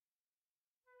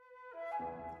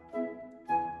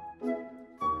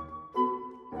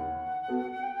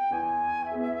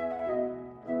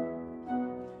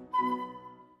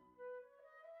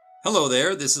Hello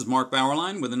there, this is Mark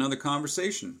Bauerlein with another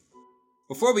conversation.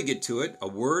 Before we get to it, a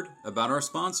word about our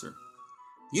sponsor.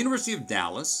 The University of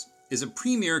Dallas is a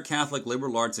premier Catholic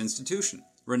liberal arts institution,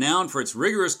 renowned for its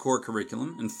rigorous core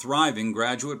curriculum and thriving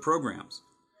graduate programs.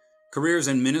 Careers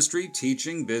in ministry,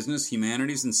 teaching, business,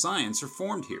 humanities, and science are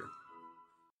formed here.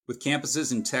 With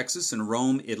campuses in Texas and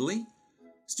Rome, Italy,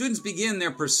 students begin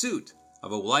their pursuit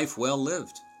of a life well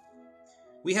lived.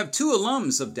 We have 2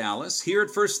 alums of Dallas here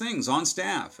at First Things on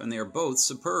staff, and they are both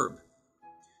superb.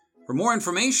 For more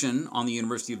information on the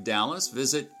University of Dallas,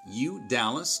 visit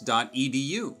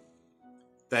udallas.edu.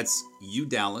 That's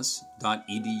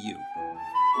udallas.edu.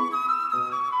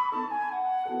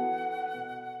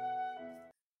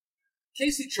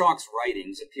 Casey Chalk's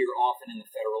writings appear often in The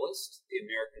Federalist, The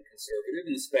American Conservative,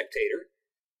 and The Spectator,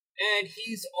 and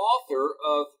he's author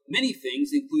of many things,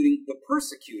 including The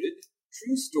Persecuted,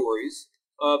 True Stories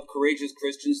of Courageous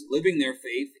Christians Living Their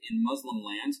Faith in Muslim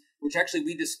Lands, which actually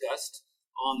we discussed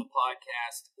on the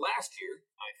podcast last year,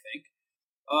 I think.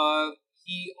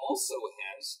 He also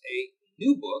has a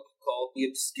new book called The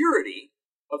Obscurity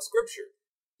of Scripture,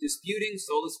 Disputing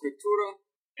Sola Scriptura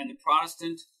and the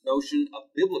Protestant Notion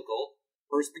of Biblical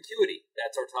Perspicuity.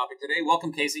 That's our topic today.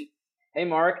 Welcome, Casey. Hey,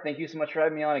 Mark. Thank you so much for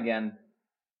having me on again.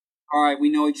 All right, we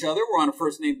know each other. We're on a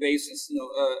first-name basis,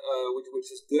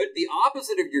 which is good. The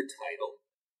opposite of your title,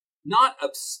 not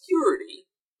obscurity,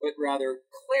 but rather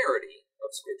clarity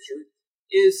of Scripture,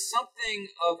 is something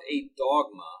of a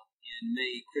dogma in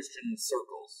many Christian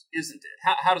circles, isn't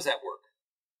it? How does that work?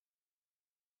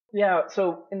 Yeah,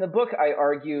 so in the book, I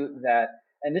argue that,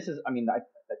 and this is, I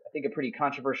think a pretty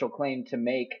controversial claim to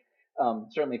make,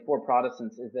 certainly for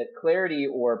Protestants, is that clarity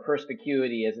or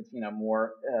perspicuity, as it's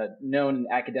more known in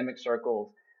academic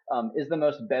circles, is the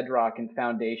most bedrock and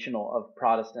foundational of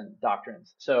Protestant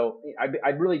doctrines. So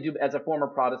I really do, as a former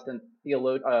Protestant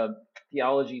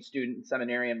theology student,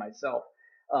 seminarian myself,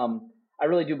 I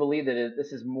really do believe that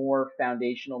this is more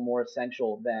foundational, more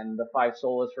essential than the 5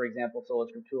 solas, for example, sola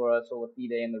scriptura, sola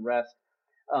fide, and the rest.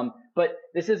 But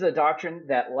this is a doctrine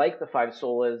that, like the 5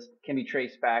 solas, can be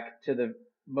traced back to the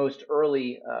most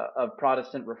early of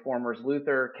Protestant reformers: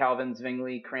 Luther, Calvin,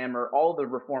 Zwingli, Cranmer. All the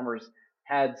reformers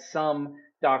had some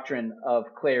doctrine of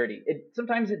clarity.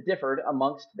 Sometimes it differed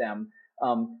amongst them,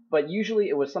 but usually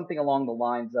it was something along the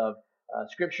lines of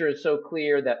Scripture is so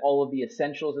clear that all of the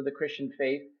essentials of the Christian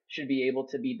faith should be able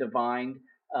to be divined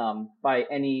by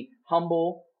any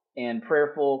humble and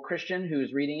prayerful Christian who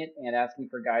is reading it and asking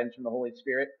for guidance from the Holy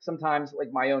Spirit. Sometimes, like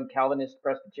my own Calvinist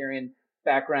Presbyterian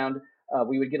background,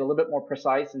 we would get a little bit more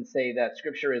precise and say that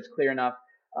Scripture is clear enough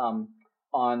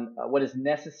on what is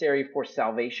necessary for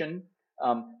salvation.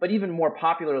 But even more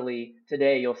popularly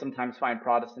today, you'll sometimes find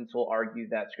Protestants will argue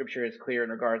that Scripture is clear in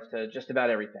regards to just about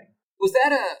everything. Was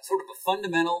that a sort of a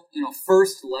fundamental,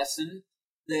 first lesson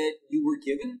that you were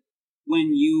given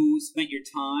when you spent your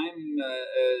time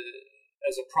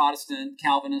as a Protestant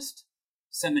Calvinist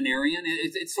seminarian?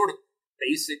 It's sort of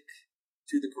basic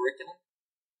to the curriculum?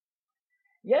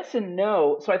 Yes and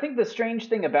no. So I think the strange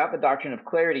thing about the doctrine of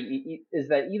clarity is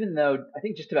that even though I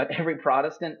think just about every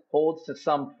Protestant holds to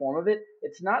some form of it,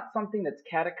 it's not something that's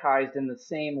catechized in the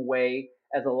same way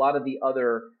as a lot of the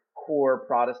other core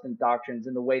Protestant doctrines,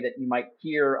 in the way that you might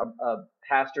hear a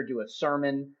pastor do a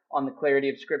sermon on the clarity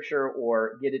of Scripture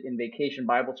or get it in vacation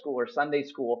Bible school or Sunday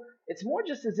school. It's more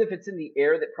just as if it's in the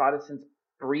air that Protestants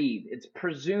breathe. It's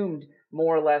presumed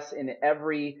more or less in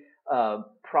every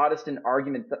Protestant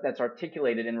argument that's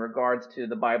articulated in regards to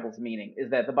the Bible's meaning,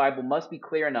 is that the Bible must be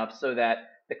clear enough so that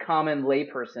the common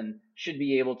layperson should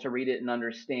be able to read it and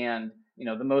understand,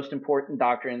 the most important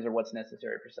doctrines or what's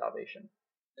necessary for salvation.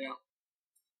 Yeah.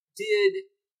 Did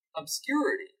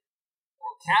obscurity,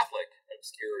 or Catholic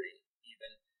obscurity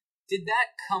even, did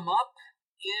that come up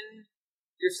in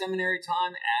your seminary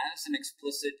time as an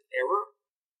explicit error?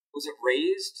 Was it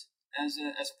raised as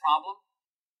a problem?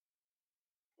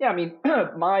 Yeah,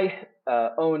 my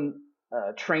own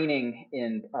training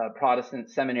in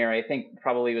Protestant seminary, I think,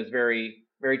 probably was very,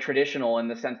 very traditional in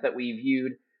the sense that we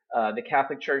viewed the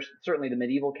Catholic Church, certainly the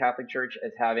medieval Catholic Church,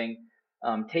 as having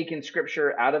taken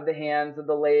Scripture out of the hands of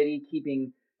the laity,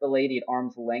 keeping the laity at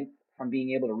arm's length from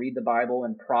being able to read the Bible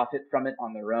and profit from it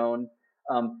on their own.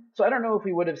 So I don't know if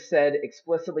we would have said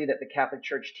explicitly that the Catholic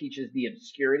Church teaches the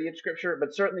obscurity of Scripture,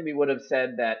 but certainly we would have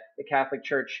said that the Catholic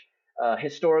Church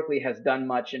historically has done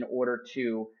much in order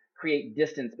to create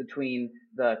distance between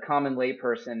the common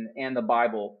layperson and the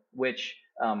Bible, which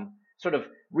sort of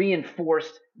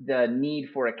reinforced the need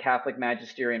for a Catholic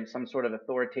magisterium, some sort of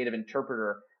authoritative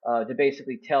interpreter, to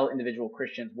basically tell individual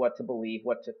Christians what to believe,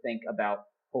 what to think about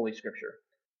Holy Scripture.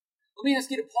 Let me ask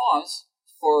you to pause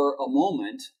for a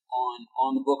moment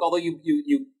on the book, although you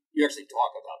actually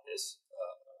talk about this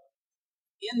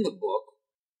in the book,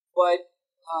 but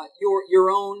your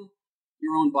own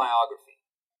biography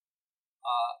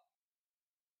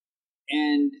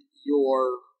and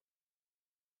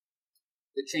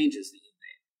the changes that you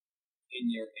made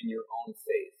in your own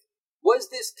faith. Was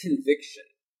this conviction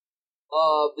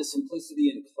of the simplicity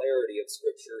and clarity of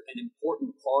Scripture an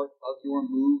important part of your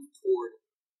move toward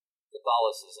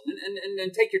Catholicism?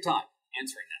 And take your time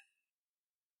answering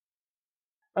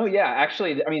that. Oh yeah,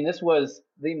 actually, I mean, this was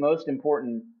the most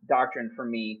important doctrine for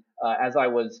me as I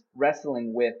was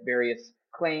wrestling with various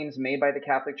claims made by the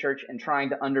Catholic Church and trying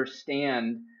to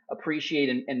understand, appreciate,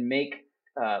 and make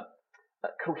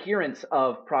coherence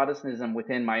of Protestantism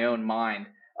within my own mind,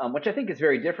 which I think is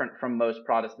very different from most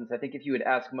Protestants. I think if you would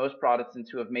ask most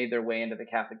Protestants who have made their way into the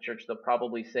Catholic Church, they'll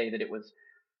probably say that it was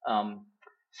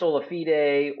sola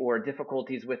fide or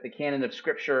difficulties with the canon of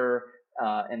Scripture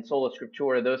and sola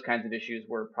scriptura. Those kinds of issues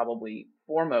were probably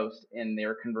foremost in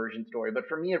their conversion story. But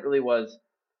for me, it really was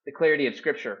the clarity of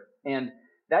Scripture. And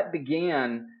that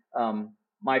began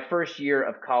my first year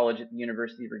of college at the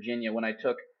University of Virginia when I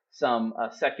took some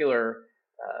secular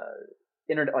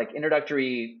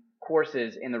introductory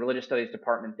courses in the religious studies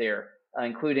department there,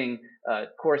 including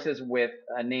courses with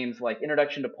names like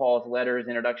Introduction to Paul's Letters,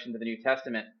 Introduction to the New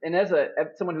Testament. And as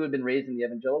someone who had been raised in the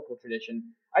evangelical tradition,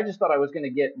 I just thought I was going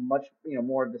to get much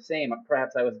more of the same.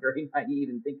 Perhaps I was very naive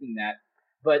in thinking that,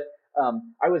 but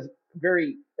I was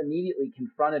very immediately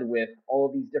confronted with all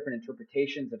of these different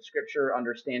interpretations of Scripture,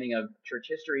 understanding of church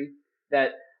history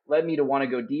that led me to want to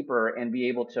go deeper and be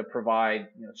able to provide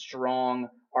strong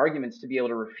arguments to be able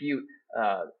to refute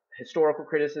historical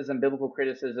criticism, biblical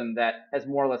criticism that has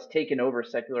more or less taken over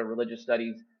secular religious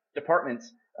studies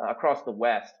departments across the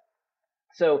West.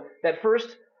 So that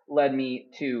first led me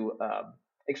to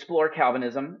explore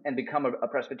Calvinism and become a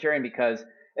Presbyterian, because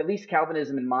at least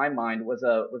Calvinism in my mind was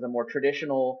a more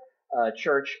traditional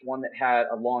church, one that had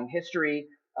a long history,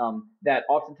 that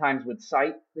oftentimes would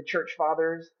cite the church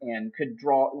fathers and could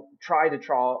try to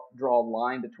draw a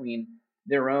line between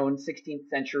their own 16th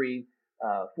century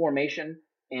formation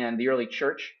and the early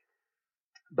church.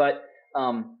 But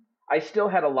I still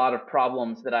had a lot of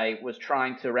problems that I was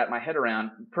trying to wrap my head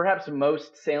around, perhaps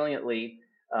most saliently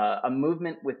a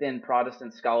movement within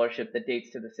Protestant scholarship that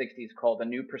dates to the 60s called the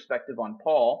New Perspective on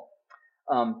Paul.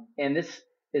 And this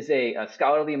is a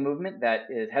scholarly movement that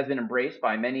has been embraced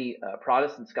by many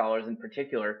Protestant scholars in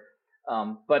particular,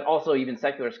 but also even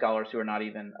secular scholars who are not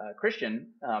even Christian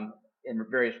in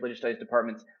various religious studies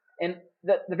departments. And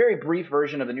the very brief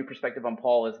version of the New Perspective on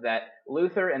Paul is that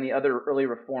Luther and the other early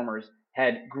reformers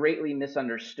had greatly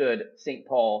misunderstood St.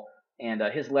 Paul and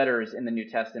his letters in the New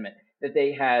Testament, that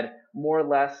they had more or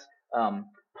less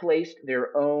placed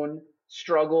their own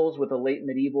struggles with the late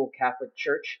medieval Catholic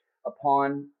Church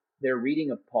upon their reading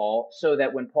of Paul, so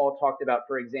that when Paul talked about,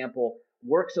 for example,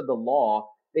 works of the law,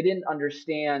 they didn't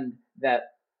understand that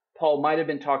Paul might have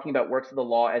been talking about works of the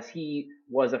law as he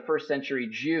was a first century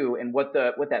Jew and what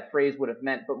that phrase would have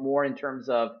meant, but more in terms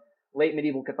of late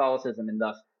medieval Catholicism, and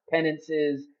thus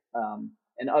penances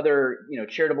and other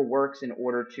charitable works in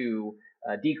order to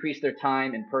decrease their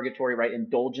time in purgatory, right?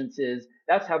 Indulgences.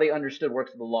 That's how they understood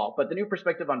works of the law. But the New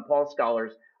Perspective on Paul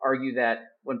scholars argue that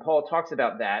when Paul talks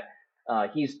about that,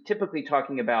 he's typically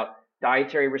talking about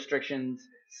dietary restrictions,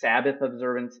 Sabbath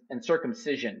observance, and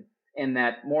circumcision, and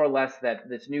that more or less that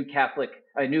this new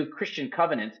Christian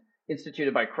covenant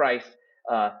instituted by Christ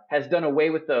has done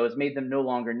away with those, made them no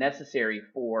longer necessary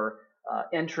for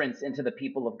entrance into the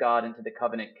people of God, into the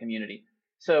covenant community.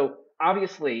 So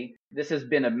obviously, this has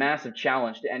been a massive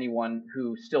challenge to anyone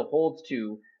who still holds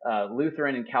to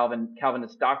Lutheran and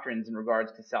Calvinist doctrines in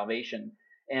regards to salvation.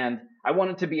 And I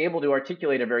wanted to be able to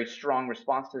articulate a very strong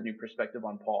response to the New Perspective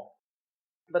on Paul.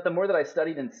 But the more that I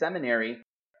studied in seminary,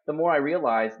 the more I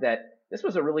realized that this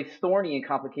was a really thorny and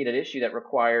complicated issue that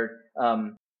required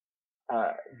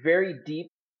very deep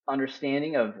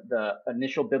understanding of the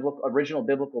original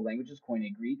biblical languages,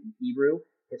 Koine Greek and Hebrew,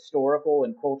 historical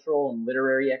and cultural and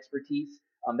literary expertise,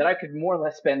 that I could more or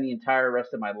less spend the entire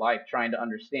rest of my life trying to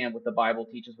understand what the Bible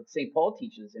teaches, what St. Paul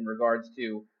teaches in regards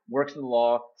to works of the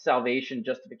law, salvation,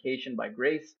 justification by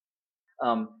grace.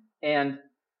 And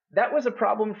that was a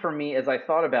problem for me as I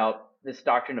thought about this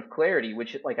doctrine of clarity,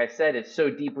 which, like I said, is so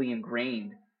deeply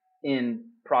ingrained in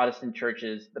Protestant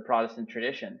churches, the Protestant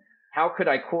tradition. How could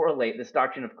I correlate this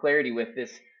doctrine of clarity with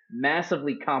this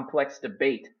massively complex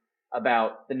debate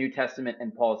about the New Testament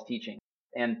and Paul's teaching?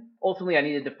 And ultimately, I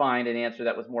needed to find an answer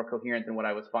that was more coherent than what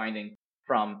I was finding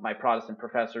from my Protestant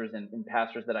professors and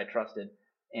pastors that I trusted.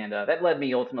 And that led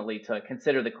me ultimately to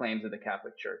consider the claims of the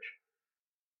Catholic Church.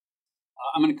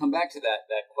 I'm going to come back to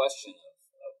that question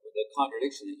of the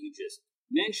contradiction that you just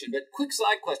mentioned. But quick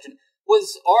side question: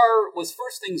 was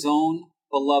First Things' own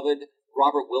beloved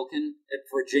Robert Wilken at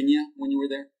Virginia when you were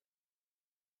there?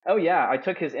 Oh yeah, I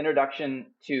took his introduction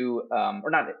to,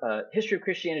 History of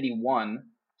Christianity 1,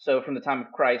 so from the time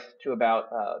of Christ to about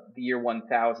the year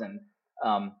 1000.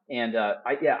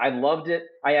 I loved it.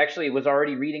 I actually was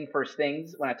already reading First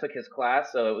Things when I took his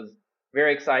class, so it was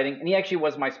very exciting. And he actually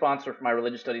was my sponsor for my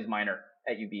religious studies minor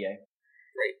at UVA.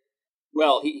 Great.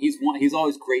 Well, he's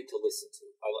always great to listen to.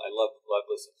 I love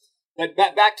listening.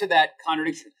 But back to that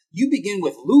contradiction. You begin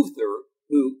with Luther,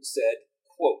 who said,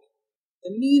 quote,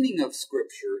 "The meaning of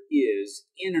Scripture is,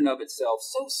 in and of itself,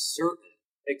 so certain,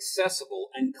 accessible,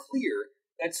 and clear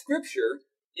that Scripture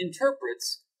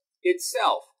interprets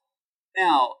itself."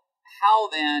 Now, how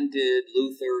then did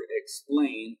Luther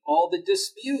explain all the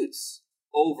disputes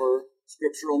over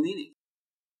scriptural meaning?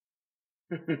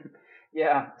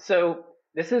 Yeah, so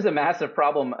this is a massive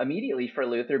problem immediately for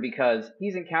Luther because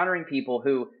he's encountering people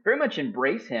who very much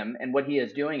embrace him and what he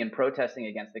is doing and protesting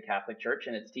against the Catholic Church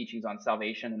and its teachings on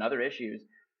salvation and other issues.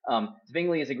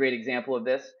 Zwingli is a great example of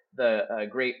this, the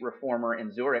great reformer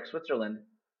in Zurich, Switzerland.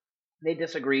 They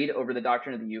disagreed over the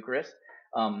doctrine of the Eucharist.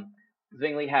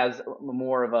 Zwingli has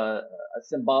more of a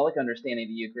symbolic understanding of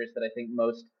the Eucharist that I think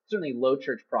most, certainly low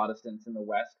church Protestants in the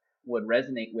West, would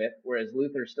resonate with, whereas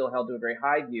Luther still held to a very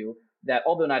high view that,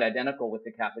 although not identical with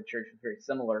the Catholic Church, was very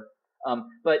similar.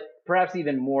 But perhaps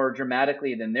even more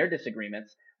dramatically than their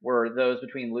disagreements were those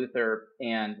between Luther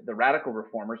and the radical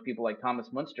reformers, people like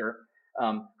Thomas Munster,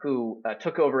 who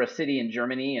took over a city in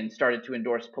Germany and started to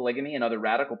endorse polygamy and other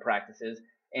radical practices.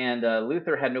 And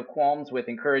Luther had no qualms with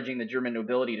encouraging the German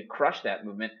nobility to crush that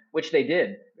movement, which they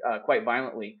did quite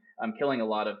violently, killing a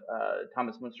lot of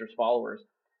Thomas Munster's followers.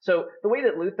 So the way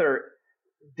that Luther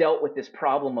dealt with this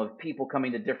problem of people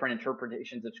coming to different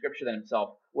interpretations of Scripture than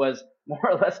himself was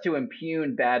more or less to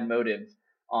impugn bad motives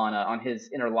on his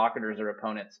interlocutors or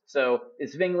opponents. So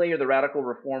if Zwingli or the radical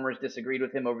reformers disagreed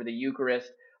with him over the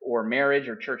Eucharist or marriage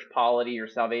or church polity or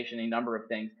salvation, a number of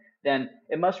things, then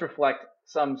it must reflect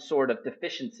some sort of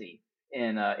deficiency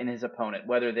in his opponent,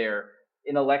 whether they're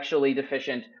intellectually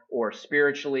deficient or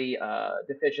spiritually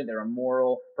deficient, they're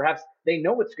immoral. Perhaps they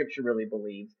know what Scripture really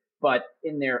believes, but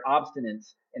in their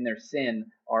obstinance, in their sin,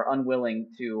 are unwilling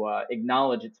to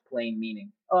acknowledge its plain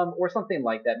meaning, or something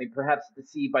like that. Maybe perhaps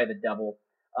deceived by the devil.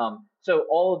 So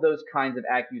all of those kinds of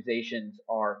accusations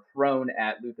are thrown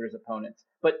at Luther's opponents.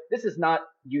 But this is not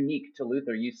unique to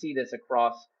Luther. You see this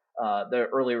across the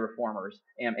early reformers,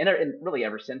 and really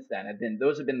ever since then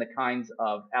those have been the kinds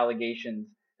of allegations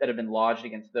that have been lodged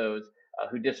against those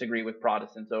who disagree with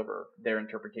Protestants over their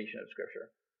interpretation of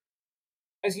Scripture.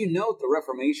 As you note, the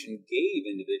Reformation gave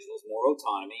individuals more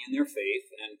autonomy in their faith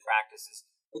and practices,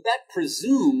 but that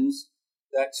presumes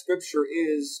that Scripture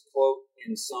is, quote,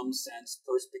 in some sense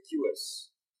perspicuous.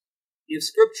 If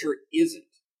Scripture isn't,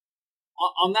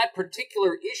 on that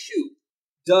particular issue,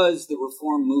 does the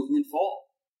Reform movement fall?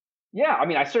 Yeah, I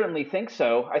mean, I certainly think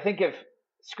so. I think if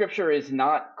Scripture is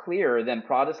not clear, then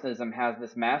Protestantism has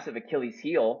this massive Achilles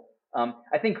heel.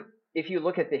 I think if you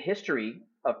look at the history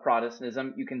of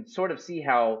Protestantism, you can sort of see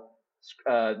how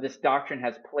this doctrine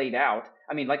has played out.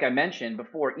 I mean, like I mentioned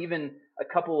before, even a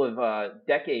couple of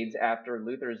decades after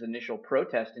Luther's initial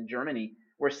protest in Germany,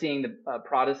 we're seeing the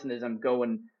Protestantism go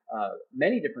in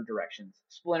many different directions,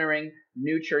 splintering,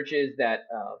 new churches that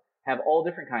have all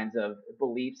different kinds of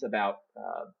beliefs about,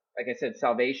 like I said,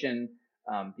 salvation,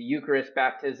 the Eucharist,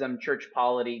 baptism, church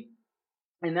polity.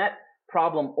 And that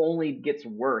problem only gets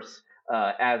worse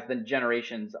as the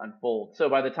generations unfold. So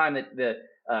by the time that the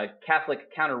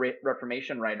Catholic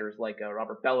Counter-Reformation writers like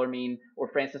Robert Bellarmine or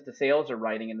Francis de Sales are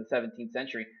writing in the 17th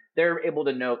century, they're able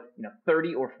to note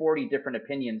 30 or 40 different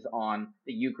opinions on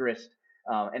the Eucharist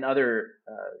and other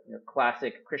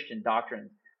classic Christian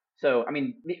doctrines. So, I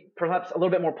mean, perhaps a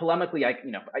little bit more polemically,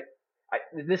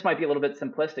 this might be a little bit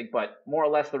simplistic, but more or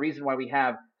less the reason why we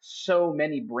have so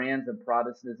many brands of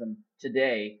Protestantism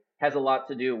today has a lot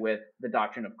to do with the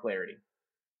doctrine of clarity.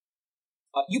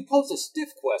 You pose a stiff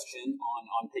question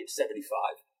on page 75.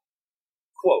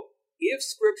 Quote, "If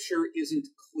Scripture isn't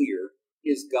clear,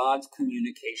 is God's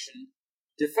communication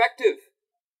defective?"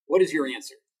 What is your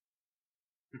answer?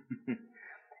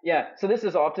 Yeah, so this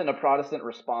is often a Protestant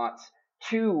response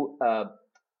to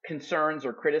concerns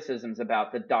or criticisms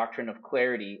about the doctrine of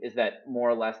clarity, is that more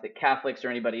or less that Catholics or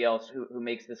anybody else who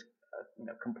makes this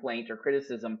complaint or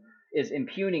criticism is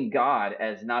impugning God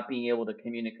as not being able to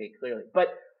communicate clearly. But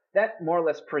that more or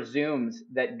less presumes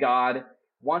that God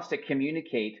wants to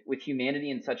communicate with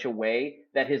humanity in such a way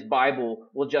that his Bible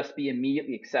will just be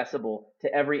immediately accessible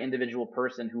to every individual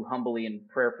person who humbly and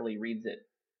prayerfully reads it.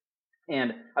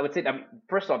 And I would say,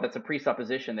 first off, that's a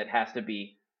presupposition that has to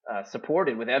be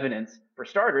supported with evidence for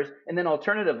starters. And then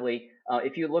alternatively,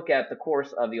 if you look at the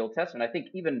course of the Old Testament, I think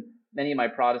even many of my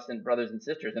Protestant brothers and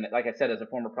sisters, and like I said, as a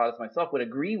former Protestant myself, would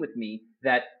agree with me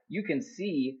that you can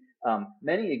see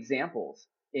many examples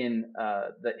in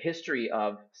the history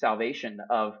of salvation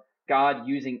of God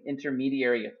using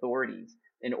intermediary authorities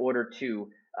in order to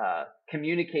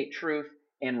communicate truth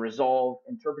and resolve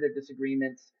interpretive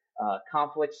disagreements,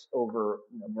 conflicts over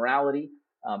morality.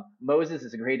 Moses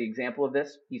is a great example of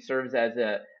this. He serves as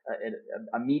a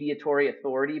mediatory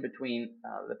authority between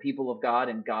the people of God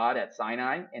and God at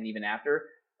Sinai, and even after.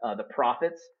 The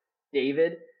prophets,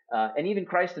 David, and even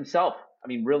Christ himself. I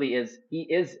mean, really he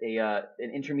is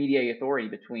an intermediary authority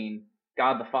between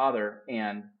God the Father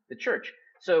and the church.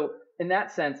 So in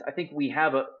that sense, I think we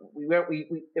have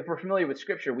if we're familiar with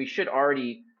Scripture, we should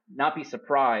already not be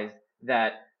surprised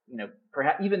that,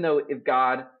 perhaps, even though if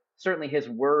God, certainly his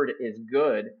word is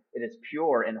good, it is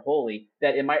pure and holy,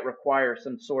 that it might require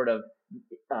some sort of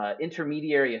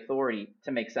intermediary authority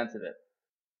to make sense of it.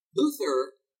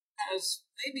 Luther has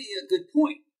maybe a good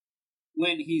point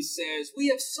when he says, we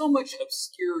have so much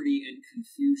obscurity and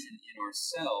confusion in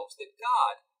ourselves that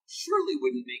God surely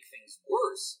wouldn't make things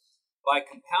worse by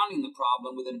compounding the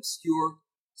problem with an obscure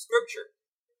scripture.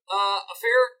 A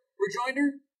fair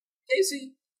rejoinder,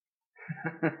 Casey?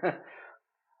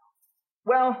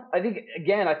 Well, I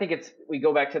think we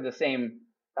go back to the same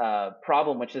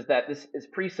problem, which is that this is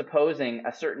presupposing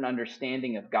a certain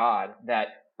understanding of God, that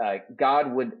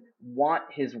God would want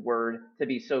his word to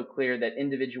be so clear that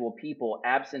individual people,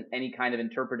 absent any kind of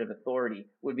interpretive authority,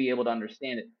 would be able to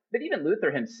understand it. But even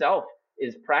Luther himself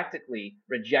is practically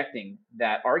rejecting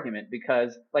that argument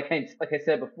because, like I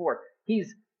said before,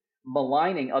 he's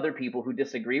maligning other people who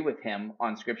disagree with him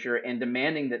on Scripture and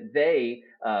demanding that they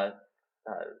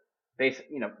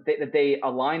that they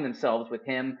align themselves with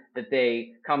him, that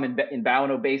they come and bow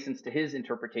and obeisance to his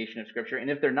interpretation of Scripture. And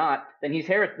if they're not, then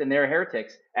then they're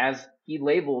heretics, as he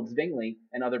labeled Zwingli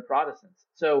and other Protestants.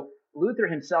 So Luther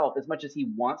himself, as much as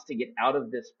he wants to get out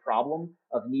of this problem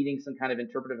of needing some kind of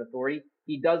interpretive authority,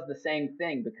 he does the same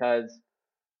thing because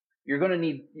you're going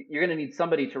to need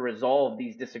somebody to resolve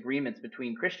these disagreements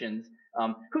between Christians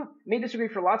who may disagree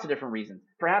for lots of different reasons.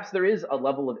 Perhaps there is a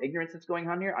level of ignorance that's going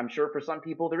on here. I'm sure for some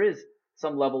people there is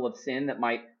some level of sin that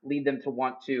might lead them to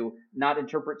want to not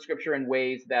interpret Scripture in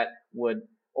ways that would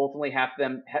ultimately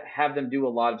have them do a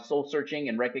lot of soul searching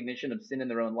and recognition of sin in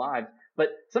their own lives. But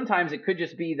sometimes it could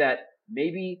just be that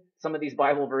maybe some of these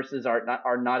Bible verses are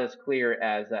not as clear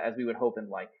as we would hope and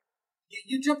like.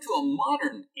 You jump to a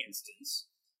modern instance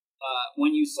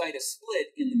when you cite a split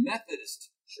in the Methodist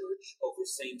Church over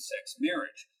same-sex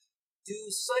marriage. Do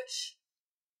such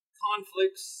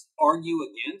conflicts argue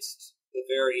against the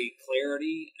very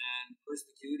clarity and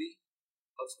perspicuity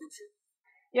of Scripture?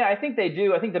 Yeah, I think they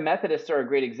do. I think the Methodists are a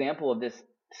great example of this,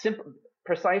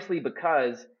 precisely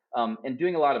because, in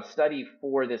doing a lot of study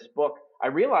for this book, I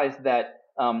realized that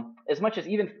as much as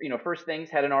even, First Things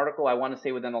had an article, I want to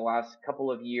say within the last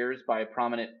couple of years, by a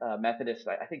prominent Methodist,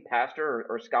 I think pastor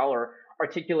or scholar,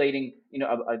 articulating,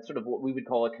 a sort of what we would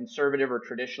call a conservative or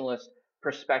traditionalist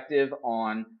perspective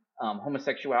on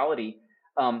homosexuality.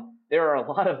 There are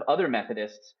a lot of other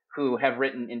Methodists who have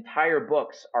written entire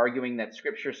books arguing that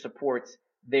Scripture supports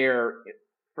their,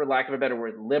 for lack of a better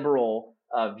word, liberal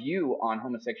view on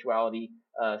homosexuality,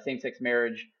 same-sex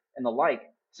marriage, and the like.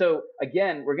 So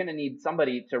again, we're going to need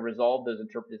somebody to resolve those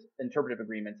interpretive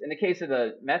agreements. In the case of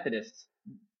the Methodists,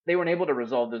 they weren't able to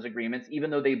resolve those agreements, even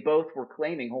though they both were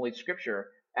claiming Holy Scripture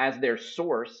as their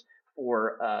source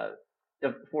for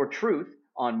truth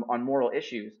on moral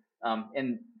issues.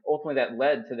 And ultimately, that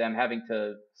led to them having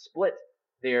to split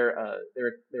their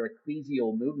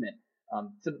ecclesial movement,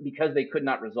 because they could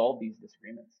not resolve these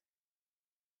disagreements.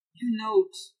 You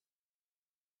note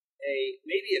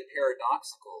maybe a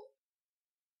paradoxical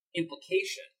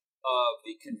implication of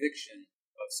the conviction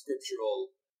of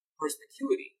scriptural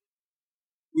perspicuity,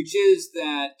 which is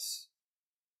that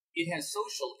it has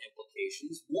social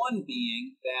implications, one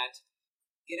being that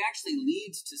it actually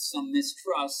leads to some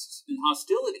mistrust and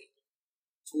hostility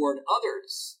toward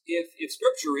others. If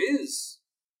Scripture is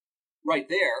right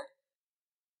there,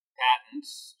 patent,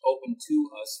 open to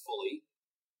us fully,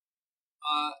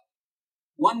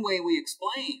 one way we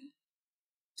explain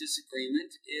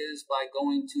disagreement is by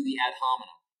going to the ad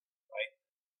hominem, right?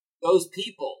 Those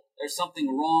people, there's something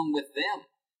wrong with them.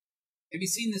 Have you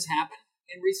seen this happen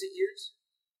in recent years?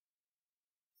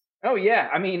 Oh yeah,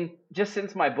 I mean, just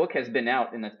since my book has been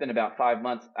out, and it's been about 5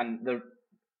 months, and the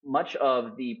much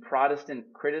of the Protestant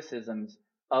criticisms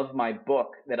of my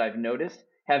book that I've noticed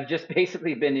have just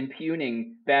basically been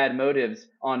impugning bad motives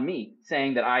on me,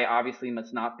 saying that I obviously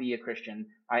must not be a Christian.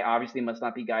 I obviously must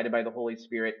not be guided by the Holy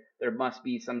Spirit. There must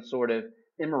be some sort of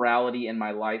immorality in my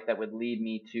life that would lead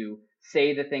me to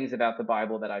say the things about the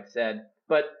Bible that I've said.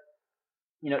 But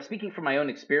speaking from my own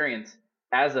experience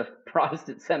as a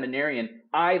Protestant seminarian,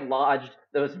 I lodged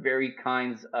those very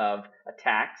kinds of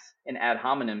attacks and ad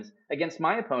hominems against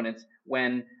my opponents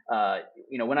when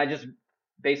I just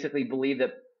basically believed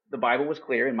that the Bible was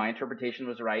clear and my interpretation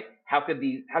was right. How could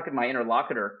my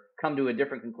interlocutor come to a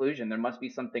different conclusion? There must be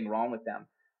something wrong with them.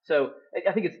 So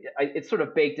I think it's sort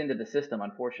of baked into the system,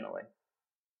 unfortunately.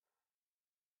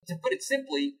 To put it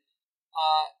simply,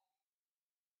 uh,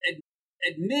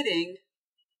 admitting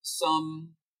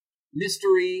some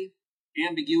mystery,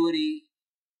 ambiguity,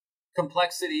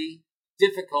 complexity,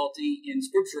 difficulty in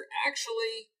Scripture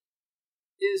actually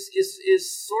is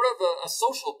sort of a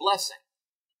social blessing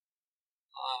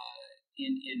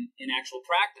in actual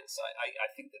practice. I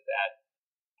think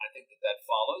that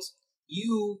follows.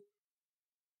 You,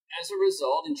 as a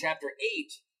result, in chapter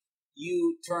 8,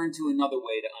 you turn to another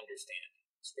way to understand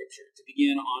Scripture, to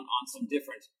begin on some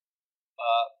different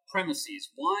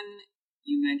premises. One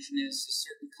you mention is a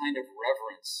certain kind of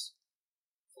reverence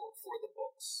for the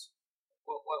books.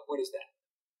 What is that?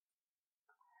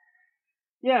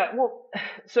 Yeah, well,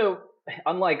 so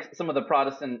unlike some of the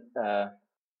Protestant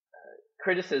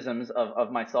criticisms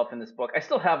of myself in this book, I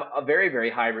still have a very, very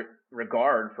high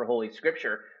regard for Holy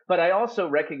Scripture, but I also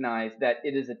recognize that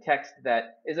it is a text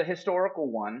that is a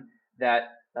historical one that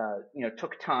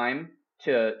took time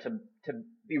to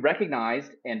be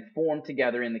recognized and formed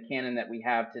together in the canon that we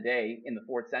have today in the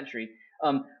 4th century.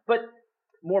 But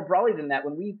more broadly than that,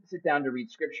 when we sit down to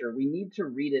read Scripture, we need to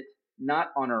read it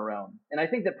not on our own. And I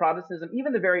think that Protestantism,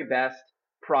 even the very best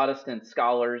Protestant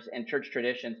scholars and church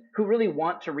traditions who really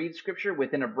want to read Scripture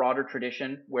within a broader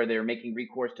tradition where they're making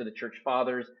recourse to the church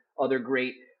fathers, other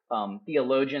great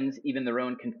theologians, even their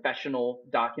own confessional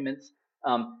documents,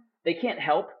 they can't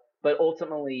help but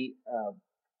ultimately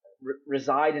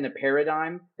reside in a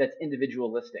paradigm that's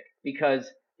individualistic. Because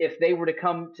if they were to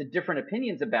come to different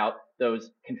opinions about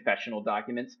those confessional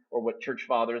documents or what church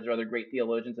fathers or other great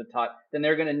theologians have taught, then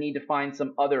they're going to need to find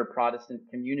some other Protestant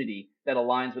community that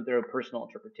aligns with their personal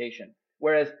interpretation.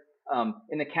 Whereas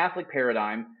in the Catholic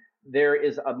paradigm, there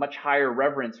is a much higher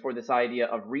reverence for this idea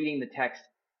of reading the text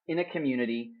in a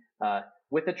community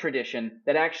with a tradition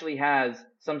that actually has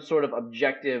some sort of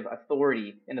objective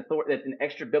authority, that's an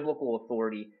extra biblical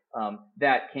authority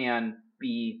that can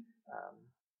be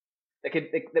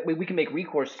that we can make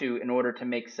recourse to in order to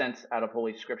make sense out of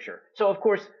Holy Scripture. So, of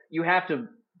course, you have to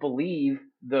believe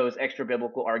those extra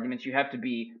biblical arguments. You have to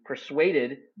be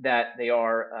persuaded that they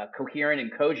are coherent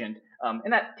and cogent,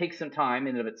 and that takes some time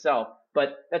in and of itself.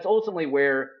 But that's ultimately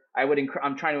where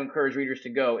I'm trying to encourage readers to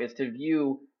go, is to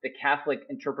view the Catholic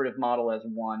interpretive model as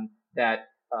one that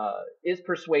is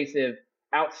persuasive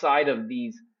outside of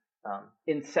these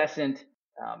incessant,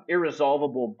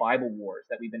 irresolvable Bible wars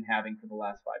that we've been having for the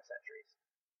last 5 centuries.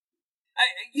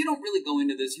 You don't really go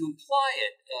into this. You imply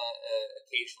it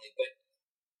occasionally, but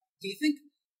do you think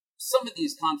some of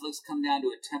these conflicts come down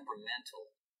to a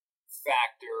temperamental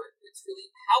factor? It's really,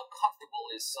 how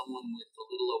comfortable is someone with a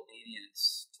little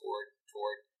obedience toward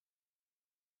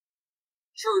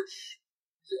church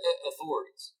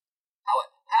authorities?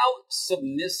 How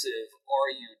submissive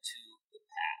are you to the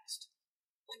past?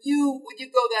 Would you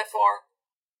go that far?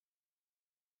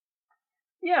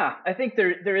 Yeah, I think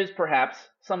there is perhaps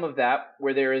some of that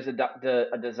where there is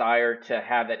a desire to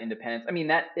have that independence. I mean,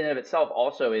 that in and of itself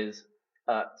also is,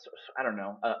 I don't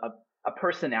know, a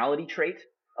personality trait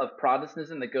of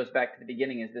Protestantism that goes back to the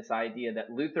beginning, is this idea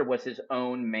that Luther was his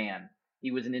own man.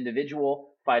 He was an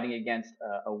individual fighting against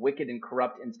a wicked and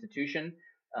corrupt institution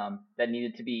that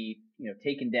needed to be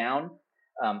taken down.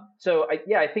 I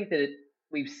think that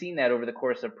we've seen that over the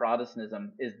course of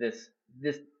Protestantism, is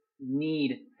this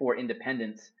need for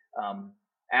independence,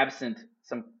 absent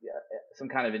some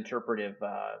kind of interpretive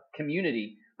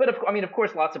community. But of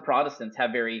course, lots of Protestants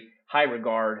have very high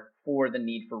regard for the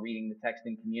need for reading the text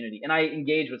in community, and I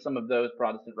engage with some of those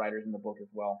Protestant writers in the book as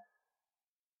well.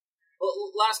 Well,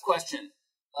 last question,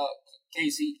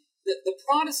 Casey. The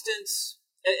Protestants,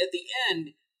 at the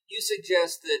end, you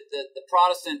suggest that the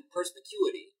Protestant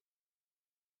perspicuity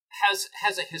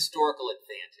has a historical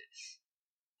advantage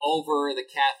over the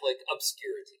Catholic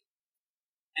obscurity.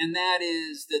 And that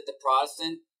is that the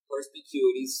Protestant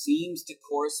perspicuity seems to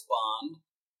correspond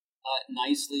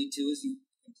nicely to, as you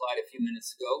implied a few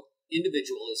minutes ago,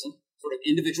 individualism, sort of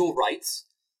individual rights.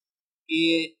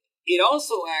 It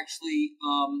also actually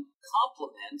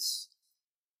complements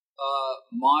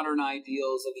modern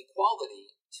ideals of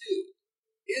equality too.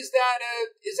 Is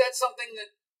that something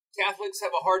that Catholics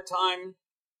have a harder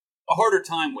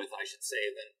time with, I should say,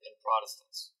 than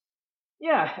Protestants?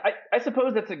 Yeah, I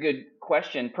suppose that's a good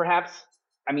question. Perhaps,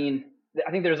 I mean,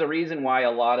 I think there's a reason why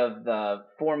a lot of the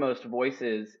foremost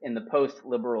voices in the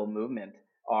post-liberal movement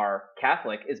are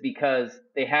Catholic, is because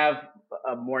they have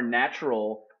a more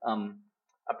natural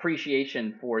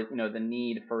appreciation for the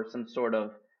need for some sort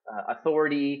of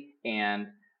authority and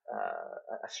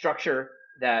a structure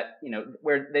that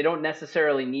where they don't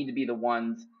necessarily need to be the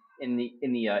ones in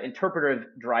the interpretive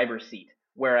driver's seat.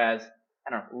 Whereas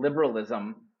I don't know,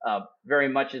 liberalism very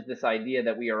much is this idea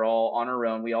that we are all on our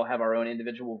own. We all have our own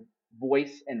individual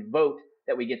voice and vote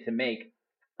that we get to make.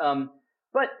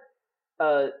 But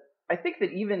I think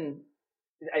that even,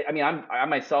 I mean, I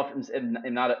myself am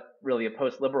not really a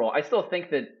post-liberal. I still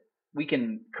think that we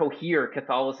can cohere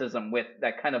Catholicism with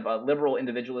that kind of a liberal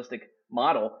individualistic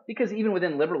model, because even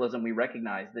within liberalism, we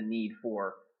recognize the need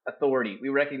for authority. We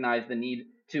recognize the need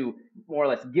to more or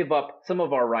less give up some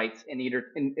of our rights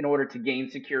in order to gain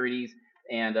securities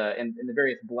and the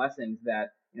various blessings that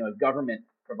a government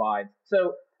provides.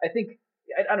 So I think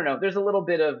I don't know. There's a little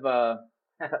bit of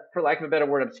for lack of a better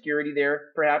word, obscurity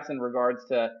there, perhaps in regards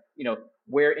to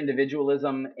where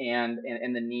individualism and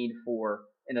the need for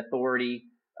an authority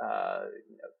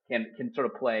can sort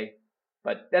of play.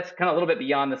 But that's kind of a little bit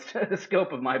beyond the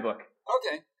scope of my book.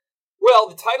 Okay. Well,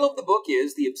 the title of the book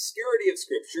is The Obscurity of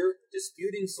Scripture,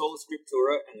 Disputing Sola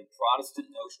Scriptura and the Protestant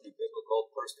Notion of Biblical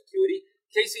Perspicuity.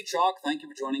 Casey Chalk, thank you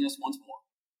for joining us once more.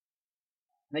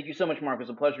 Thank you so much, Mark. It was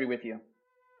a pleasure to be with you.